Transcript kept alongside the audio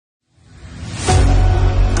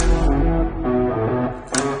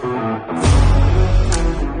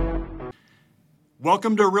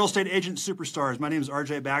Welcome to Real Estate Agent Superstars. My name is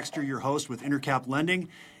RJ Baxter, your host with Intercap Lending,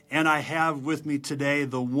 and I have with me today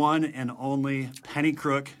the one and only Penny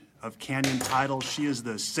Crook of Canyon Title. She is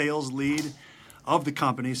the sales lead of the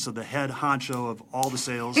company, so the head honcho of all the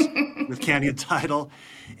sales with Canyon Title,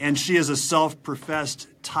 and she is a self-professed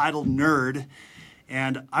title nerd.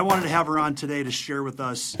 And I wanted to have her on today to share with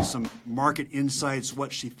us some market insights,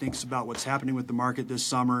 what she thinks about what's happening with the market this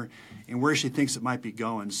summer, and where she thinks it might be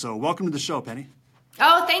going. So welcome to the show, Penny.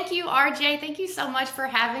 Oh, thank you, RJ. Thank you so much for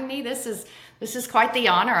having me. This is quite the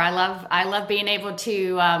honor. I love being able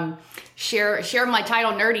to share my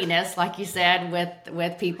title nerdiness, like you said,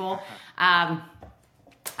 with people. I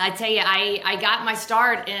tell you, I got my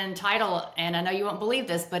start in title, and I know you won't believe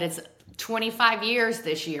this, but it's 25 years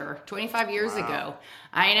this year, 25 years ago.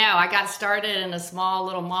 I know. I got started in a small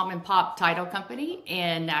little mom and pop title company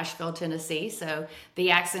in Nashville, Tennessee. So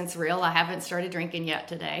the accent's real. I haven't started drinking yet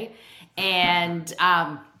today. And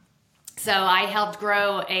so I helped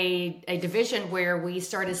grow a division where we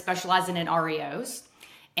started specializing in REOs.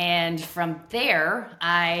 And from there,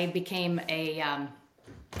 I became a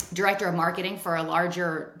director of marketing for a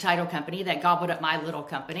larger title company that gobbled up my little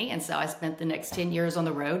company. And so I spent the next 10 years on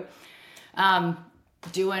the road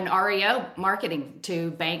doing REO marketing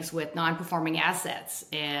to banks with non-performing assets.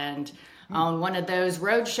 And on one of those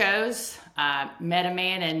road shows, met a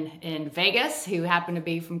man in Vegas who happened to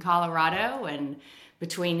be from Colorado. And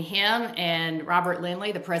between him and Robert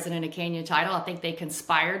Lindley, the president of Canyon Title, I think they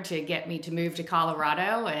conspired to get me to move to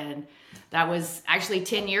Colorado. And that was actually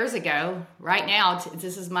 10 years ago. Right now,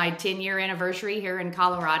 this is my 10-year anniversary here in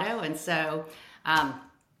Colorado. And so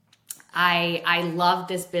I love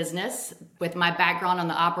this business. With my background on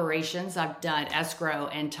the operations, I've done escrow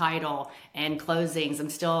and title and closings. I'm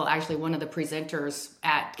still actually one of the presenters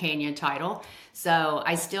at Canyon Title. So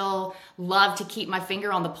I still love to keep my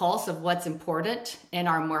finger on the pulse of what's important in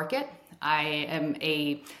our market. I am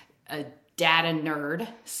a data nerd.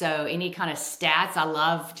 So any kind of stats, I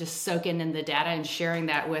love just soaking in the data and sharing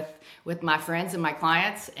that with my friends and my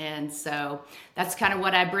clients. And so that's kind of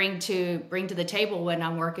what I bring to the table when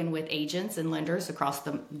I'm working with agents and lenders across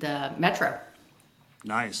the metro.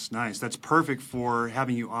 Nice. That's perfect for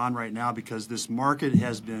having you on right now because this market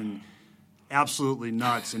has been absolutely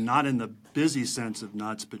nuts, and not in the busy sense of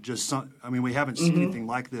nuts, but just we haven't seen anything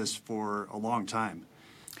like this for a long time.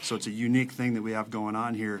 So it's a unique thing that we have going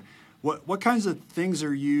on here. What kinds of things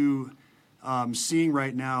are you seeing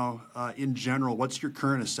right now in general? What's your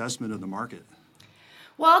current assessment of the market?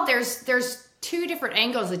 Well, there's two different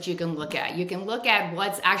angles that you can look at. You can look at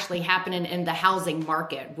what's actually happening in the housing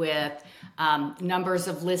market with numbers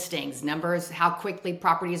of listings, how quickly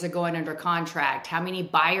properties are going under contract, how many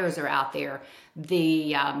buyers are out there,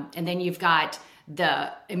 and then you've got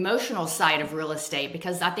the emotional side of real estate,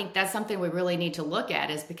 because I think that's something we really need to look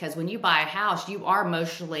at, is because when you buy a house, you are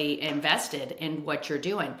emotionally invested in what you're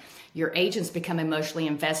doing. Your agents become emotionally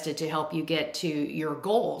invested to help you get to your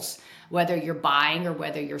goals. Whether you're buying or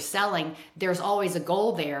whether you're selling, there's always a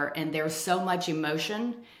goal there, and there's so much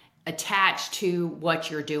emotion attached to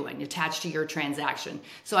what you're doing, attached to your transaction.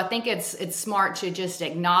 So I think it's smart to just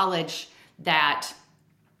acknowledge that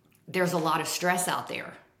there's a lot of stress out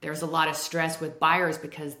there. There's a lot of stress with buyers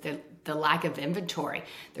because the lack of inventory.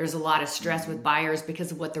 There's a lot of stress with buyers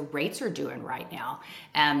because of what the rates are doing right now.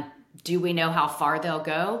 Do we know how far they'll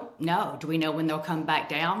go? No. Do we know when they'll come back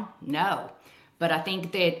down? No. But I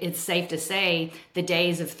think that it's safe to say the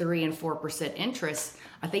days of 3% and 4% interest,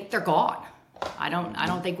 I think they're gone. I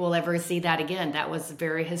don't think we'll ever see that again. That was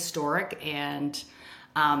very historic. And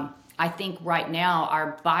I think right now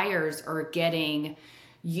our buyers are getting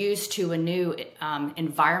used to a new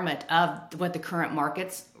environment of what the current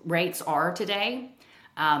markets rates are today.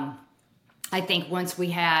 I think once we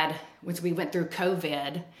went through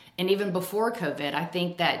COVID, and even before COVID, I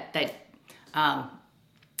think that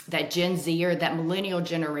Gen Z or that millennial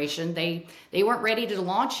generation, they weren't ready to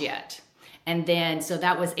launch yet. And then, so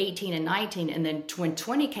that was 18 and 19. And then when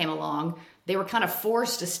 20 came along, they were kind of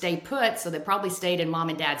forced to stay put. So they probably stayed in mom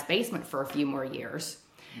and dad's basement for a few more years.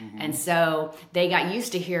 Mm-hmm. And so they got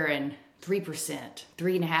used to hearing 3%,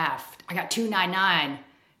 3.5%. I got 2.99.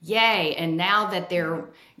 Yay. And now that they're,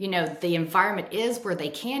 the environment is where they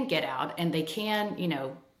can get out and they can,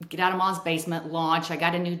 get out of mom's basement, launch. I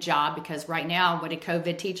got a new job because right now, what did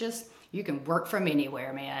COVID teach us? You can work from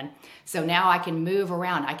anywhere, man. So now I can move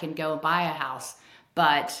around. I can go buy a house.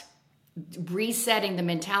 But resetting the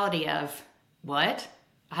mentality of, what?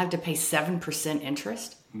 I have to pay 7%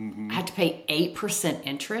 interest? Mm-hmm. I have to pay 8%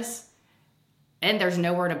 interest? And there's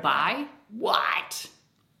nowhere to buy? What?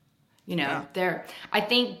 I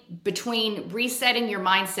think between resetting your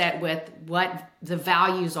mindset with what the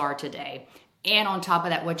values are today, and on top of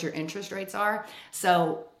that, what your interest rates are.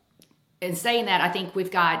 So in saying that, I think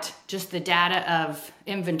we've got just the data of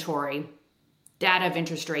inventory, data of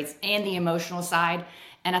interest rates, and the emotional side.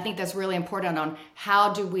 And I think that's really important on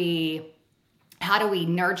how do we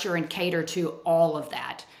nurture and cater to all of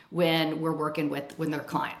that when we're working with their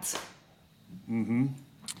clients. Mm-hmm.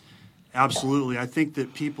 Absolutely. I think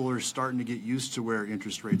that people are starting to get used to where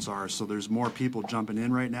interest rates are. So there's more people jumping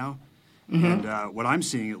in right now. Mm-hmm. And what I'm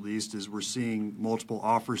seeing, at least, is we're seeing multiple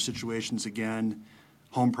offer situations again.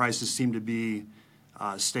 Home prices seem to be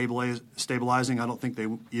stabilizing. I don't think they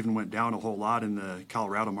even went down a whole lot in the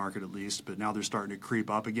Colorado market, at least, but now they're starting to creep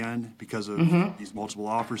up again because of these multiple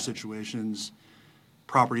offer situations,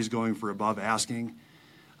 properties going for above asking.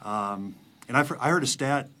 And I heard a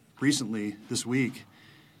stat recently this week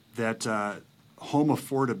that home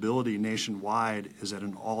affordability nationwide is at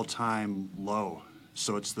an all-time low.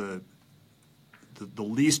 So it's the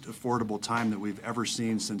least affordable time that we've ever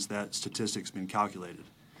seen since that statistic's been calculated,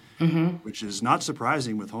 which is not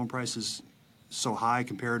surprising with home prices so high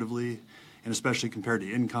comparatively, and especially compared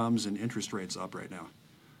to incomes and interest rates up right now.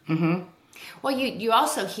 Mm-hmm. Well, you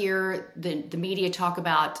also hear the media talk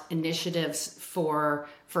about initiatives for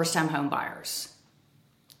first-time home buyers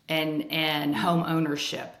and home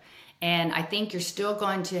ownership. And I think you're still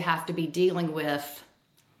going to have to be dealing with,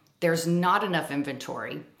 there's not enough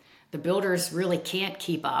inventory. The builders really can't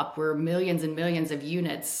keep up. We're millions and millions of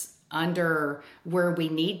units under where we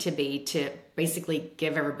need to be to basically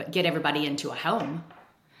get everybody into a home.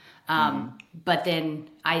 But then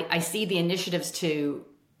I see the initiatives to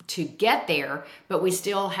get there, but we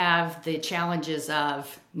still have the challenges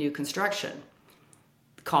of new construction,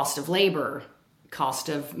 cost of labor, cost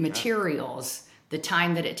of materials, the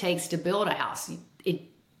time that it takes to build a house. It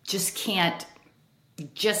just can't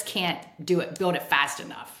build it fast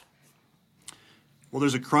enough. Well,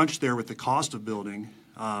 there's a crunch there with the cost of building.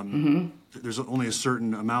 There's only a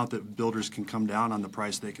certain amount that builders can come down on the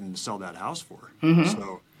price they can sell that house for.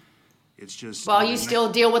 So it's just... Well, you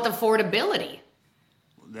still deal with affordability.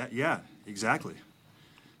 Yeah, exactly.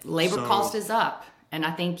 Labor cost is up. And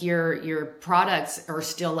I think your products are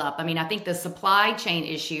still up. I mean, I think the supply chain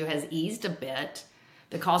issue has eased a bit.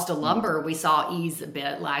 The cost of lumber we saw ease a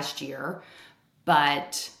bit last year.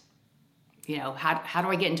 But, how do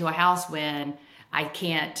I get into a house when I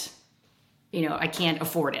can't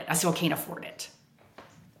afford it? I still can't afford it.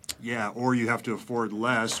 Yeah, or you have to afford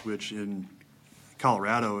less, which in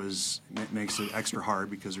Colorado makes it extra hard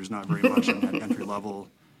because there's not very much in that entry-level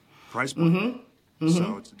price point.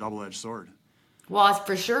 So it's a double-edged sword. Well, it's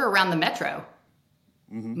for sure around the metro.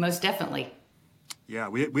 Most definitely. Yeah,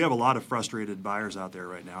 we have a lot of frustrated buyers out there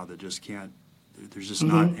right now that just can't, there's just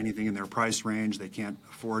not anything in their price range. They can't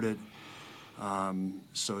afford it.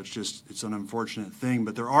 So it's an unfortunate thing.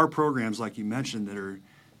 But there are programs, like you mentioned, that are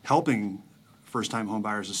helping first-time home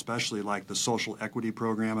buyers, especially like the social equity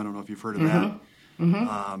program. I don't know if you've heard of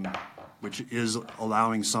that, which is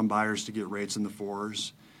allowing some buyers to get rates in the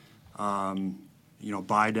 4s.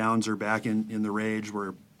 Buy downs are back in the rage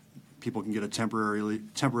where people can get a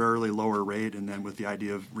temporarily lower rate, and then with the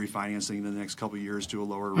idea of refinancing in the next couple of years to a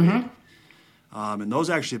lower rate. And those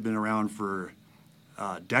actually have been around for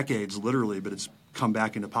decades, literally, but it's come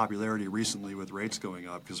back into popularity recently with rates going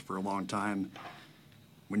up, because for a long time,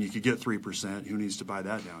 when you could get 3%, who needs to buy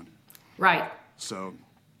that down? Right. So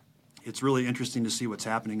it's really interesting to see what's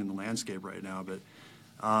happening in the landscape right now. But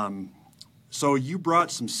so you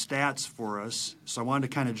brought some stats for us, so I wanted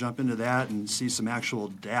to kind of jump into that and see some actual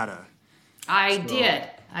data. I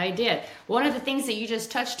did. One of the things that you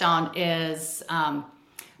just touched on is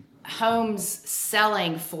homes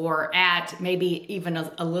selling for at maybe even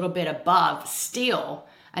a little bit above still.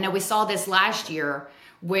 I know we saw this last year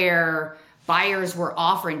where buyers were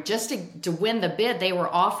offering, just to win the bid, they were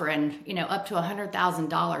offering, up to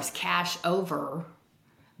 $100,000 cash over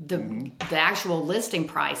the actual listing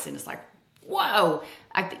price. And it's like, whoa,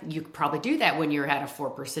 I think you could probably do that when you're at a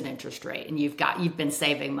 4% interest rate and you've been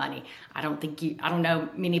saving money. I don't know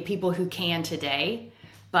many people who can today,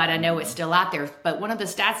 but I know it's still out there. But one of the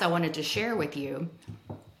stats I wanted to share with you,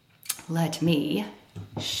 let me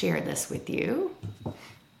share this with you,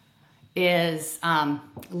 is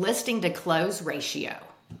listing to close ratio.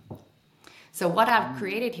 So what I've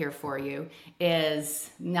created here for you is,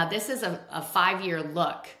 now this is a 5-year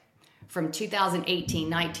look from 2018,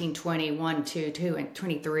 19, 21, 22, and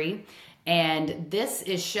 23. And this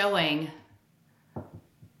is showing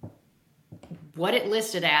what it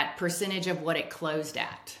listed at, percentage of what it closed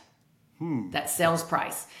at. that sales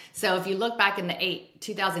price. So if you look back in the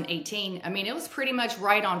 2018, I mean, it was pretty much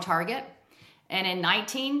right on target. And in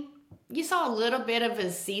 19, you saw a little bit of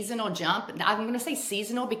a seasonal jump. I'm going to say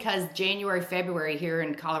seasonal because January, February here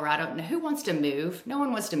in Colorado, who wants to move? No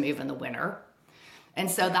one wants to move in the winter. And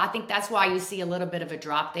so I think that's why you see a little bit of a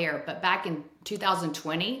drop there. But back in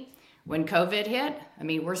 2020, when COVID hit, I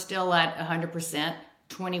mean, we're still at 100%.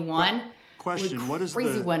 21. Question: What is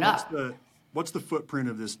what's the footprint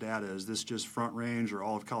of this data? Is this just Front Range or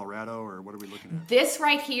all of Colorado, or what are we looking at? This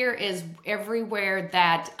right here is everywhere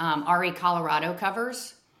that RE Colorado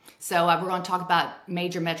covers. So we're going to talk about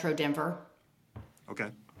major metro Denver. Okay.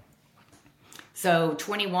 So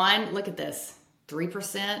 21, look at this.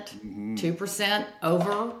 3%, 2%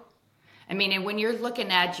 over. I mean, and when you're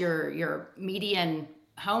looking at your median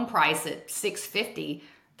home price at $650,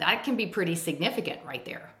 that can be pretty significant right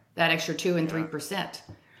there. That extra 2 and 3%.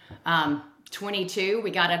 22,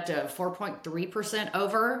 we got up to 4.3%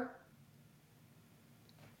 over.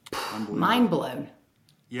 Mind blown.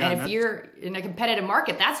 Yeah, and if you're in a competitive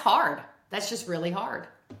market, that's hard. That's just really hard.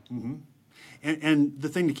 Mm-hmm. And the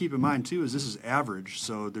thing to keep in mind too is this is average.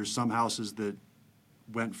 So there's some houses that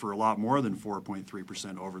went for a lot more than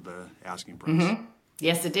 4.3% over the asking price. Mm-hmm.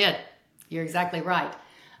 Yes, it did. You're exactly right.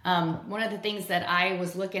 One of the things that I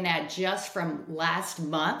was looking at just from last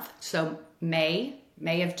month, so May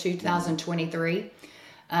of 2023,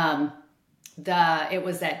 it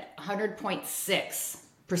was at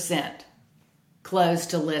 100.6% closed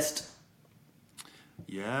to list.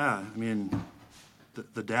 Yeah, I mean,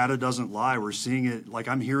 the data doesn't lie. We're seeing it, like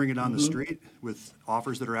I'm hearing it on the street with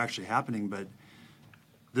offers that are actually happening, but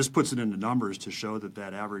this puts it into numbers to show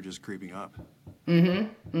that average is creeping up. Mm-hmm.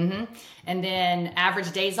 Mm-hmm. And then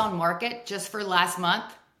average days on market just for last month,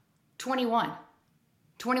 21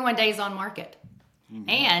 days on market. Mm-hmm.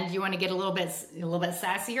 And you want to get a little bit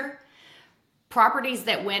sassier? Properties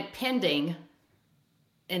that went pending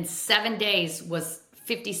in 7 days was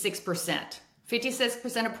 56%.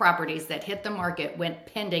 56% of properties that hit the market went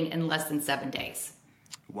pending in less than 7 days.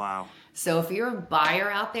 Wow. So if you're a buyer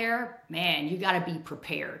out there, man, you got to be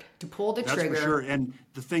prepared to pull the trigger. That's for sure. And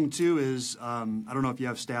the thing too is, I don't know if you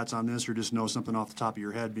have stats on this or just know something off the top of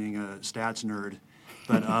your head being a stats nerd,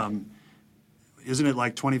 but isn't it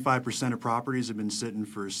like 25% of properties have been sitting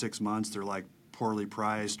for 6 months? They're like poorly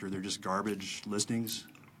priced or they're just garbage listings.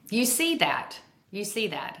 You see that.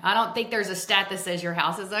 I don't think there's a stat that says your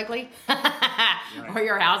house is ugly or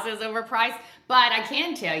your house is overpriced, but I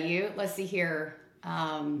can tell you, let's see here.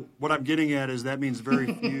 What I'm getting at is that means a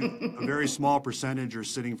very small percentage are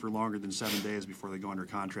sitting for longer than 7 days before they go under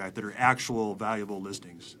contract that are actual valuable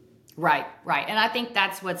listings. Right. And I think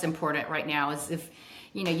that's what's important right now is if,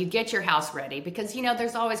 you get your house ready because,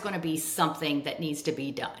 there's always going to be something that needs to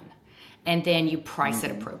be done and then you price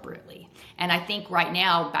it appropriately. And I think right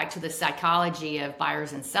now, back to the psychology of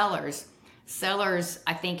buyers and sellers,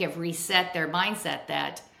 I think have reset their mindset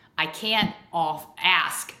that I can't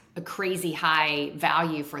ask a crazy high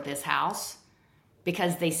value for this house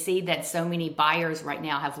because they see that so many buyers right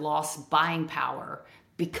now have lost buying power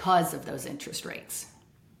because of those interest rates.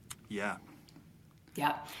 Yeah.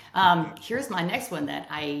 Yeah. Here's my next one that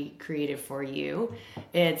I created for you.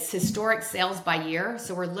 It's historic sales by year.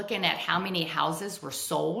 So we're looking at how many houses were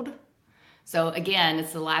sold. So again,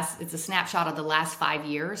 it's a snapshot of the last 5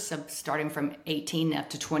 years. So starting from 18 up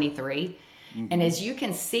to 23. Mm-hmm. And as you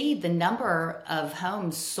can see, the number of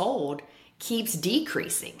homes sold keeps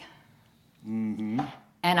decreasing. Mm-hmm.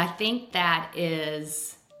 And I think that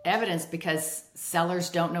is evidence because sellers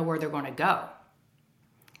don't know where they're going to go.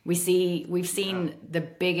 We've seen the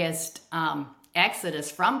biggest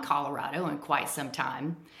exodus from Colorado in quite some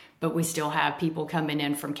time, but we still have people coming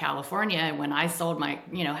in from California. And when I sold my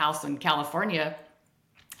house in California,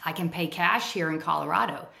 I can pay cash here in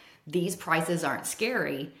Colorado. These prices aren't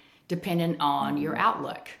scary. Depending on your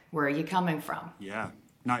outlook. Where are you coming from? Yeah,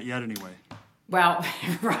 not yet anyway. Well,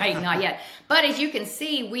 right, not yet. But as you can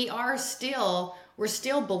see, we're still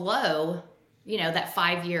below, that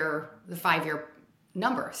 5 year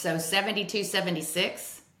number. So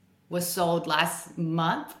 7276 was sold last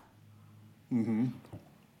month. Mm-hmm.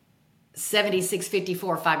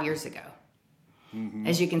 7654 5 years ago. Mm-hmm.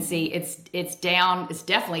 As you can see, it's down. It's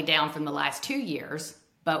definitely down from the last 2 years,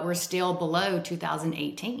 but we're still below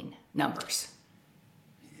 2018 numbers.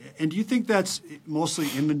 And do you think that's mostly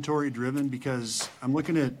inventory driven? Because I'm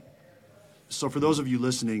looking at, so for those of you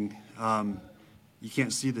listening, you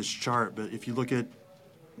can't see this chart, but if you look at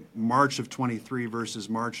March of 23 versus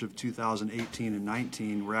March of 2018 and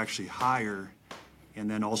 19, we're actually higher. And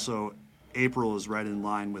then also April is right in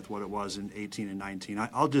line with what it was in 18 and 19.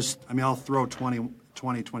 I'll throw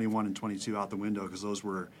 20, 21, and 22 out the window because those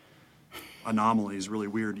were anomalies, really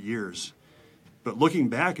weird years. But looking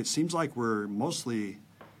back, it seems like we're mostly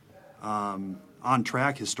on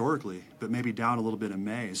track historically, but maybe down a little bit in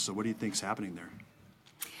May. So what do you think's happening there?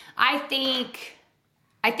 I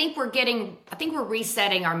think we're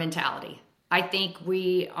resetting our mentality. I think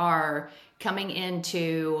we are coming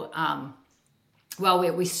into,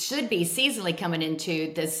 we should be seasonally coming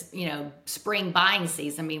into this, spring buying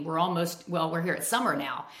season. I mean, we're here at summer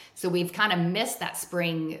now. So we've kind of missed that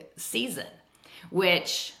spring season,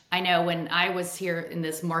 which I know when I was here in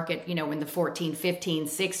this market, in the 14, 15,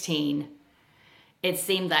 16, it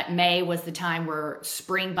seemed that May was the time where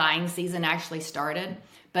spring buying season actually started.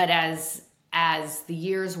 But as the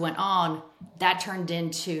years went on, that turned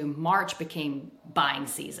into March became buying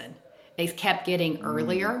season. It kept getting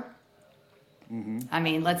earlier. Mm-hmm. I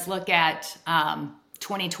mean, let's look at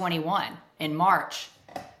 2021 in March.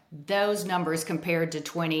 Those numbers compared to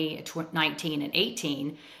 2019 and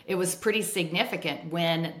 18, it was pretty significant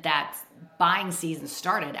when that buying season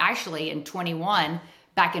started. Actually, in 21,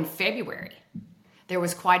 back in February, there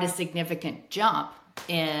was quite a significant jump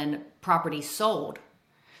in properties sold.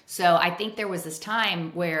 So I think there was this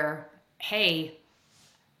time where, hey,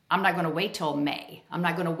 I'm not going to wait till May. I'm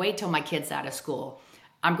not going to wait till my kid's out of school.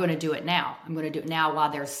 I'm going to do it now. I'm going to do it now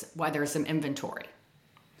while there's some inventory.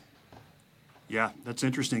 Yeah, that's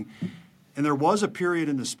interesting. And there was a period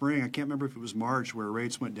in the spring, I can't remember if it was March, where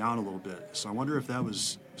rates went down a little bit. So I wonder if that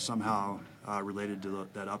was somehow related to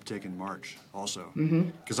that uptick in March also.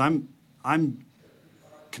 Because I'm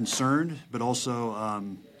concerned, but also,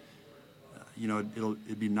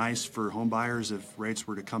 it'd be nice for home buyers if rates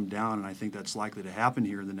were to come down, and I think that's likely to happen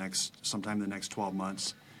here sometime in the next 12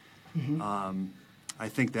 months. Mm-hmm. I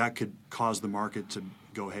think that could cause the market to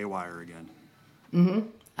go haywire again. Mm-hmm.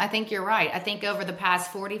 I think you're right. I think over the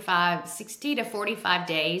past 60 to 45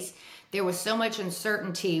 days, there was so much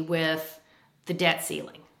uncertainty with the debt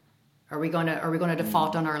ceiling. Are we going to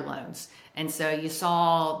default on our loans? And so you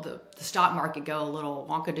saw the stock market go a little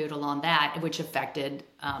wonkadoodle on that, which affected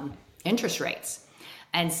interest rates.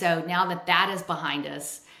 And so now that is behind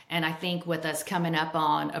us, and I think with us coming up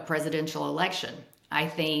on a presidential election, I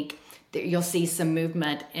think that you'll see some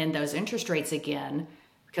movement in those interest rates again,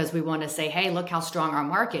 because we want to say, hey, look how strong our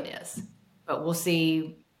market is. But we'll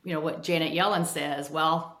see, what Janet Yellen says.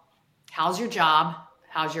 Well, how's your job?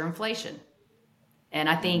 How's your inflation? And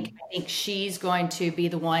I think she's going to be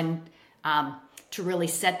the one to really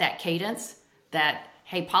set that cadence that,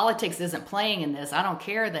 hey, politics isn't playing in this. I don't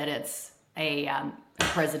care that it's a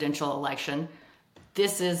presidential election.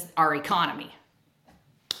 This is our economy,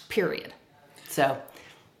 period. So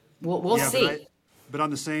we'll see. But on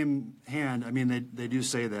the same hand, I mean, they do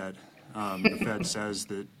say that the Fed says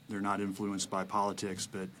that they're not influenced by politics.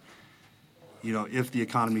 But, if the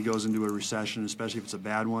economy goes into a recession, especially if it's a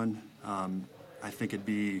bad one, I think it'd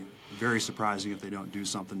be very surprising if they don't do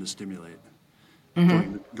something to stimulate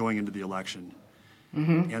going into the election.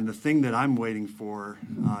 Mm-hmm. And the thing that I'm waiting for,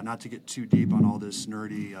 not to get too deep on all this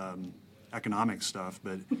nerdy economic stuff,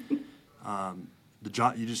 but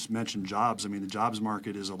you just mentioned jobs. I mean, the jobs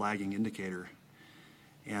market is a lagging indicator.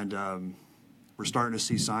 And we're starting to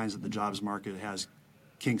see signs that the jobs market has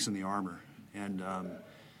kinks in the armor. And,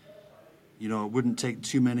 it wouldn't take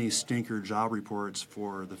too many stinker job reports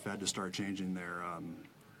for the Fed to start changing their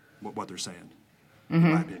what they're saying, in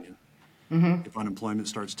my opinion. Mm-hmm. If unemployment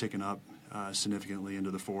starts ticking up significantly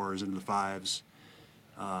into the 4s, into the 5s,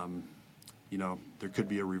 there could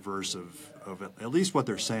be a reverse of at least what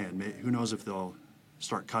they're saying. Who knows if they'll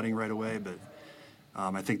start cutting right away, but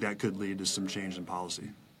I think that could lead to some change in policy.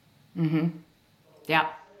 Mm-hmm. Yeah.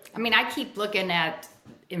 I mean, I keep looking at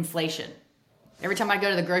inflation. Every time I go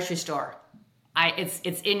to the grocery store,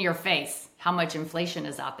 it's in your face how much inflation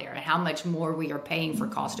is out there and how much more we are paying for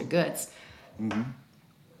cost of goods. Mm-hmm.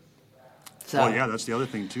 So, well, yeah, that's the other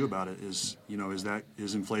thing too about it is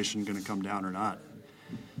inflation going to come down or not?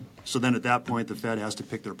 So then at that point, the Fed has to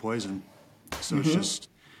pick their poison. So it's just,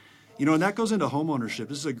 and that goes into home ownership.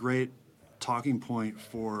 This is a great talking point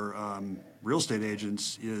for real estate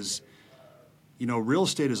agents is, real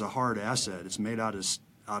estate is a hard asset. It's made out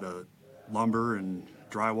of lumber and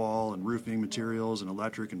drywall and roofing materials and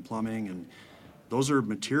electric and plumbing, and those are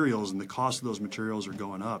materials, and the cost of those materials are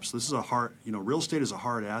going up. So this is real estate is a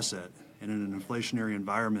hard asset, and in an inflationary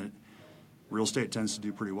environment, real estate tends to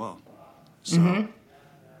do pretty well. So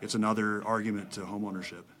it's another argument to home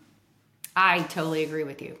ownership. I totally agree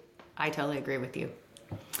with you.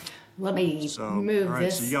 Let me move all right,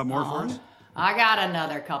 this. So you got more on. for us? I got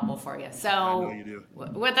another couple for you. So I know you do.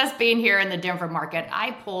 With us being here in the Denver market,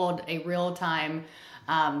 I pulled a real-time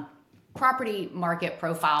property market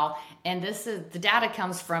profile, and the data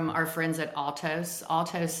comes from our friends at Altos.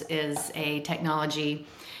 Altos is a technology,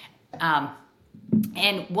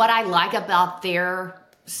 and what I like about their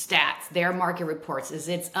stats, their market reports, is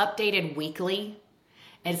it's updated weekly.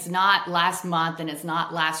 It's not last month and it's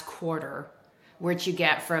not last quarter, which you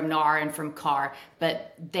get from NAR and from CAR,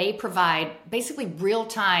 but they provide basically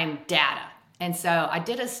real-time data. And so I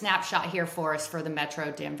did a snapshot here for us for the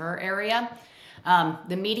Metro Denver area.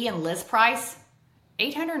 The median list price,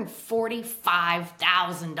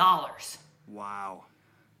 $845,000. Wow.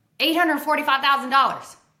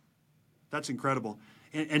 $845,000. That's incredible.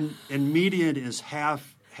 And median is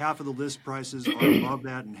half of the list prices are above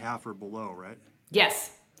that and half are below, right?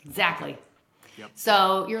 Yes, exactly. Yep.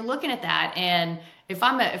 So you're looking at that, and if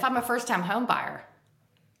I'm a first-time home buyer,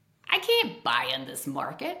 I can't buy in this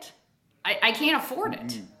market. I can't afford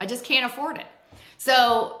it. I just can't afford it.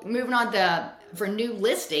 So moving on for new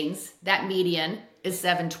listings, that median is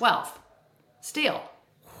 712. Still.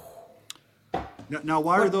 Now,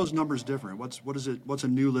 why are those numbers different? What's a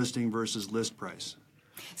new listing versus list price?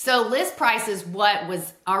 So list price is what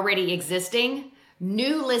was already existing.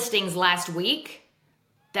 New listings last week,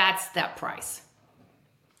 that's that price.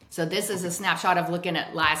 So this is a snapshot of looking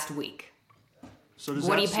at last week. So does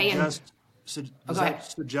what that are you paying?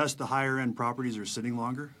 Suggest the higher end properties are sitting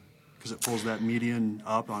longer because it pulls that median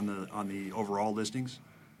up on the overall listings?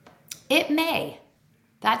 It may.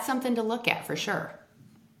 That's something to look at for sure.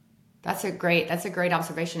 That's a great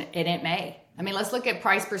observation, and it may. I mean, let's look at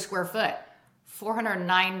price per square foot.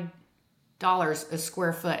 $409 a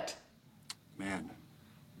square foot. Man.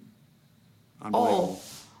 Unbelievable. Oh,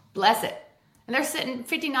 bless it. And they're sitting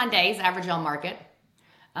 59 days average on market.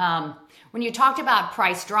 When you talked about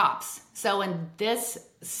price drops, so in this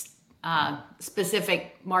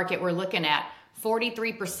specific market we're looking at,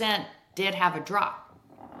 43% did have a drop.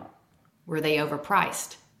 Were they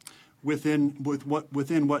overpriced? Within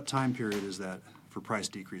what time period is that for price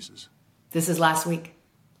decreases? This is last week.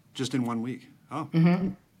 Just in 1 week. Oh.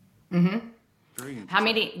 Mm-hmm. Mm-hmm. Very interesting. How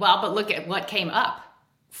many? Well, but look at what came up.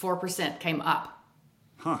 4% came up.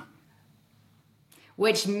 Huh.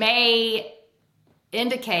 Which may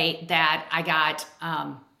indicate that I got,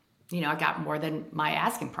 I got more than my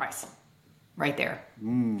asking price right there.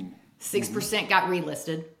 6% got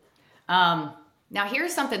relisted. Now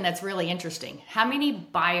here's something that's really interesting. How many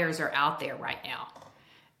buyers are out there right now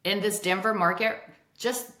in this Denver market?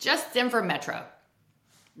 Just Denver Metro,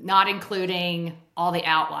 not including all the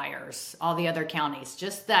outliers, all the other counties,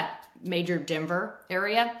 just that major Denver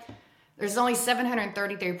area. There's only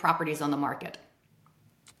 733 properties on the market.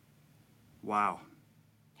 Wow.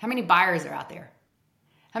 How many buyers are out there?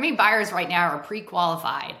 How many buyers right now are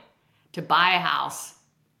pre-qualified to buy a house,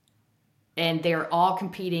 and they're all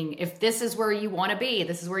competing? If this is where you want to be,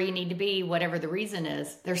 this is where you need to be, whatever the reason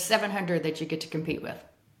is, there's 700 that you get to compete with.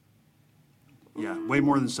 Yeah, way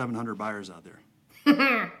more than 700 buyers out there.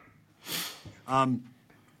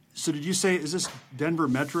 So did you say, is this Denver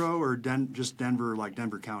Metro or just Denver, like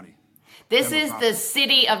Denver County? This Denver is proper? the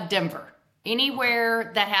city of Denver.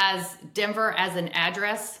 Anywhere that has Denver as an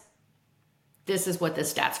address, this is what this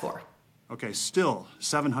stat's for. Okay, still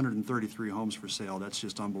 733 homes for sale. That's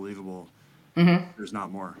just unbelievable. Mm-hmm. There's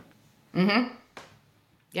not more. Mm-hmm.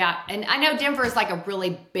 Yeah, and I know Denver is like a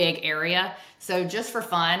really big area. So just for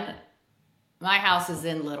fun, my house is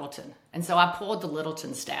in Littleton. And so I pulled the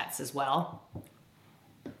Littleton stats as well.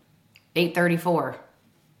 834.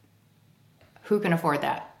 Who can afford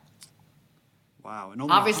that? Wow. And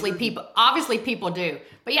only obviously people do.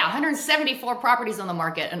 But yeah, 174 properties on the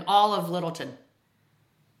market in all of Littleton.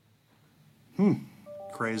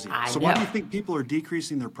 Crazy. I So know. why do you think people are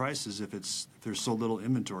decreasing their prices if there's so little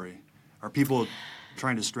inventory? Are people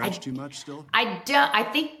trying to stretch too much still? I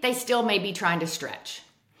think they still may be trying to stretch.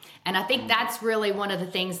 And I think that's really one of the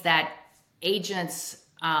things that agents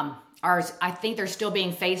I think they're still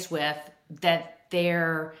being faced with, that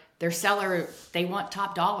their seller, they want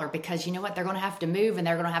top dollar because you know what? They're going to have to move and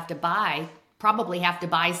they're going to have to probably have to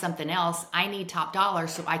buy something else. I need top dollar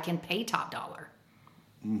so I can pay top dollar.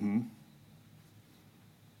 Mm-hmm.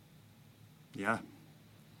 Yeah.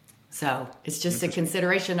 So it's just a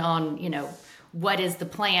consideration on, what is the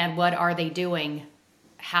plan? What are they doing?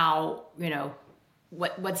 How,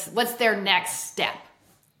 what's their next step?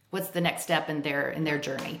 What's the next step in their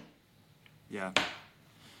journey? Yeah.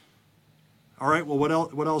 All right. Well,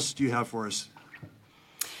 what else do you have for us?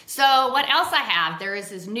 So what else I have? There is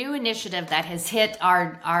this new initiative that has hit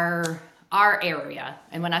our area,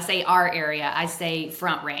 and when I say our area, I say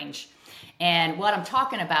Front Range. And what I'm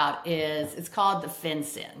talking about is it's called the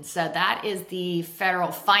FinCEN. So that is the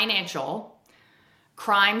federal financial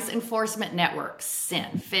Crimes Enforcement Network,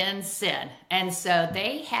 FinCEN. And so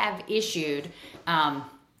they have issued a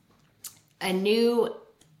new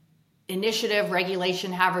initiative,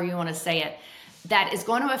 regulation, however you want to say it, that is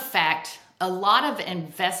going to affect a lot of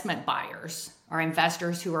investment buyers or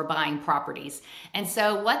investors who are buying properties. And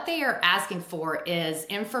so what they are asking for is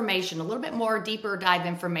information, a little bit more deeper dive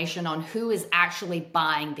information on who is actually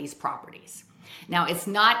buying these properties. Now, it's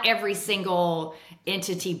not every single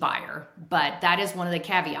entity buyer, but that is one of the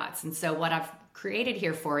caveats. And so what I've created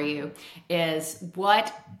here for you is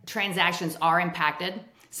what transactions are impacted.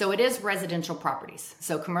 So it is residential properties.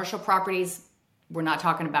 So commercial properties, we're not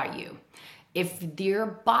talking about you. If your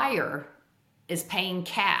buyer is paying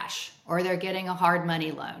cash or they're getting a hard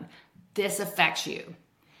money loan, this affects you.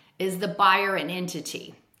 Is the buyer an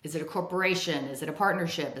entity? Is it a corporation? Is it a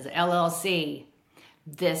partnership? Is it LLC?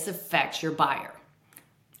 This affects your buyer.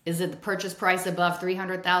 Is it the purchase price above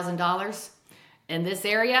 $300,000? In this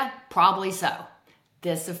area, probably so.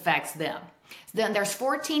 This affects them. Then there's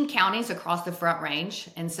 14 counties across the Front Range.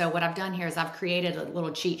 And so what I've done here is I've created a little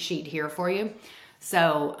cheat sheet here for you.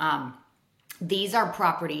 So these are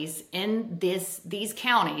properties in these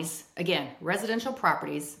counties, again, residential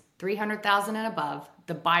properties, 300,000 and above.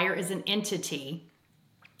 The buyer is an entity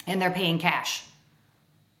and they're paying cash.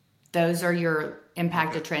 Those are your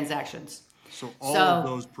impacted transactions. So all of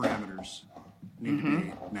those parameters need to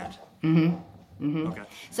be met. Okay.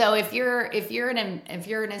 So if you're an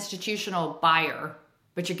institutional buyer,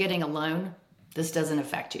 but you're getting a loan, this doesn't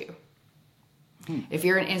affect you. If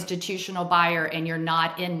you're an institutional buyer and you're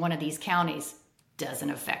not in one of these counties, doesn't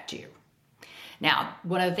affect you. Now,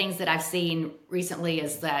 one of the things that I've seen recently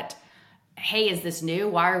is that, hey, is this new?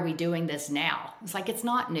 Why are we doing this now? It's like, it's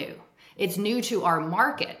not new. It's new to our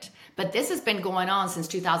market, but this has been going on since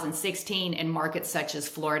 2016 in markets such as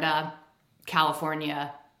Florida,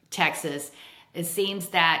 California, Texas. It seems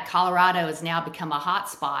that Colorado has now become a hot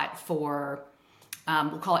spot for,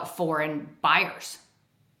 we'll call it foreign buyers.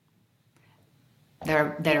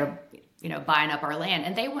 They're buying up our land,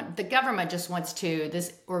 and the government just wants to.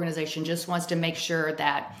 This organization just wants to make sure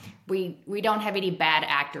that we don't have any bad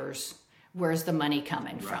actors. Where's the money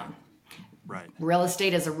coming from? Right. Real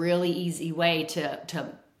estate is a really easy way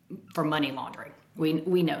for money laundering.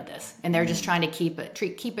 We know this, and they're just trying to keep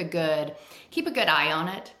a good eye on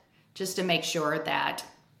it, just to make sure that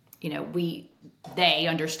they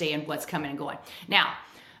understand what's coming and going. Now,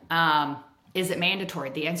 is it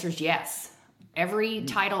mandatory? The answer is yes. Every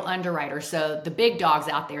title underwriter, so the big dogs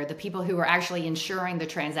out there, the people who are actually insuring the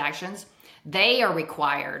transactions, they are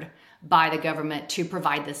required by the government to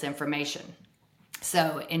provide this information.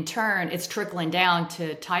 So in turn, it's trickling down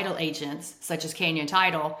to title agents such as Canyon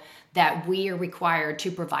Title that we are required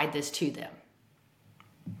to provide this to them.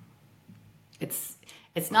 It's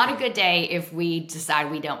not a good day if we decide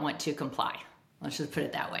we don't want to comply. Let's just put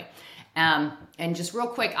it that way. And just real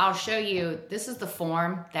quick, I'll show you, this is the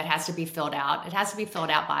form that has to be filled out. It has to be filled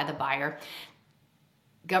out by the buyer.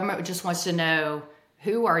 Government just wants to know,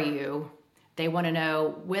 who are you? They want to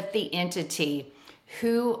know with the entity,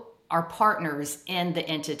 who are partners in the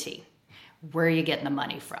entity? Where are you getting the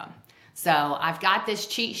money from? So I've got this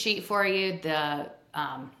cheat sheet for you.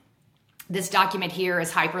 This document here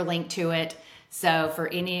is hyperlinked to it. So for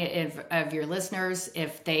any of your listeners,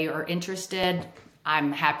 if they are interested,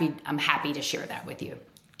 I'm happy to share that with you.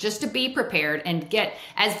 Just to be prepared and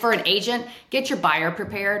as for an agent, get your buyer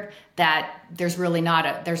prepared that there's not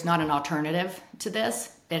an alternative to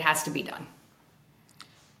this. It has to be done.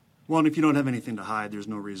 Well, and if you don't have anything to hide, there's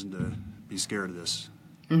no reason to be scared of this.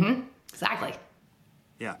 Mm-hmm. Exactly.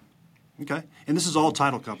 Yeah. Okay. And this is all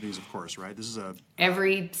title companies, of course, right? This is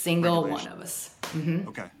every single one of us. Mm-hmm.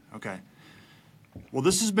 Okay. Well,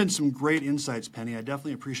 this has been some great insights, Penny. I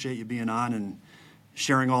definitely appreciate you being on and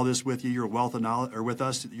sharing all this with you. You're a wealth of knowledge, or with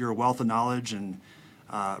us. You're a wealth of knowledge, and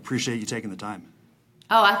appreciate you taking the time.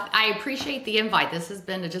 Oh, I appreciate the invite. This has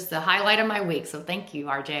been just the highlight of my week. So thank you,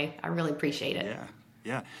 RJ. I really appreciate it.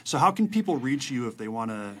 Yeah. So how can people reach you if they want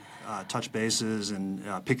to touch bases and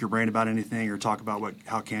pick your brain about anything or talk about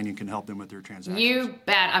how Canyon can help them with their transactions? You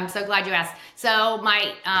bet. I'm so glad you asked. So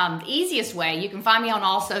my easiest way, you can find me on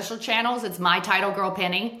all social channels. It's My Title Girl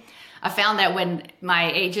Penny. I found that when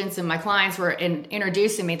my agents and my clients were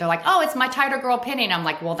introducing me, they're like, oh, it's My Title Girl Penny. And I'm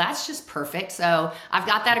like, well, that's just perfect. So I've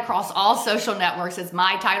got that across all social networks. It's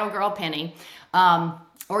My Title Girl Penny.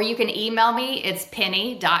 Or you can email me. It's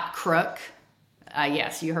penny.crook.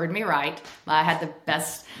 Yes, you heard me right. My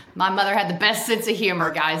mother had the best sense of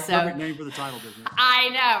humor, guys. So perfect name for the title business. I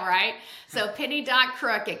know, right? So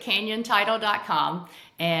penny.crook@canyontitle.com,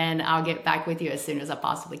 and I'll get back with you as soon as I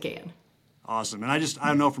possibly can. Awesome. And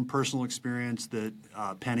I know from personal experience that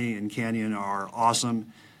Penny and Canyon are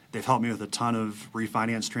awesome. They've helped me with a ton of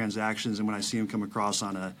refinance transactions, and when I see them come across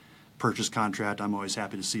on a purchase contract, I'm always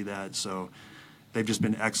happy to see that. So they've just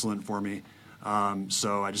been excellent for me.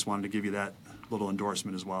 So I just wanted to give you that little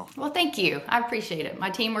endorsement as well. Well, thank you. I appreciate it. My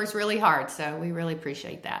team works really hard, so we really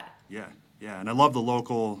appreciate that. Yeah, and I love the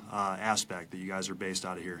local aspect that you guys are based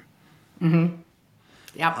out of here. Mm-hmm.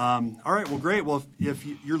 Yep. All right, well, great. Well, if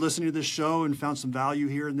you're listening to this show and found some value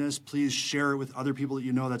here in this, please share it with other people that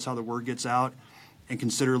you know. That's how the word gets out. And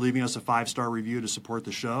consider leaving us a 5-star review to support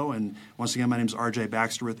the show. And once again, my name is RJ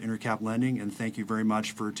Baxter with Intercap Lending, and thank you very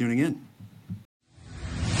much for tuning in.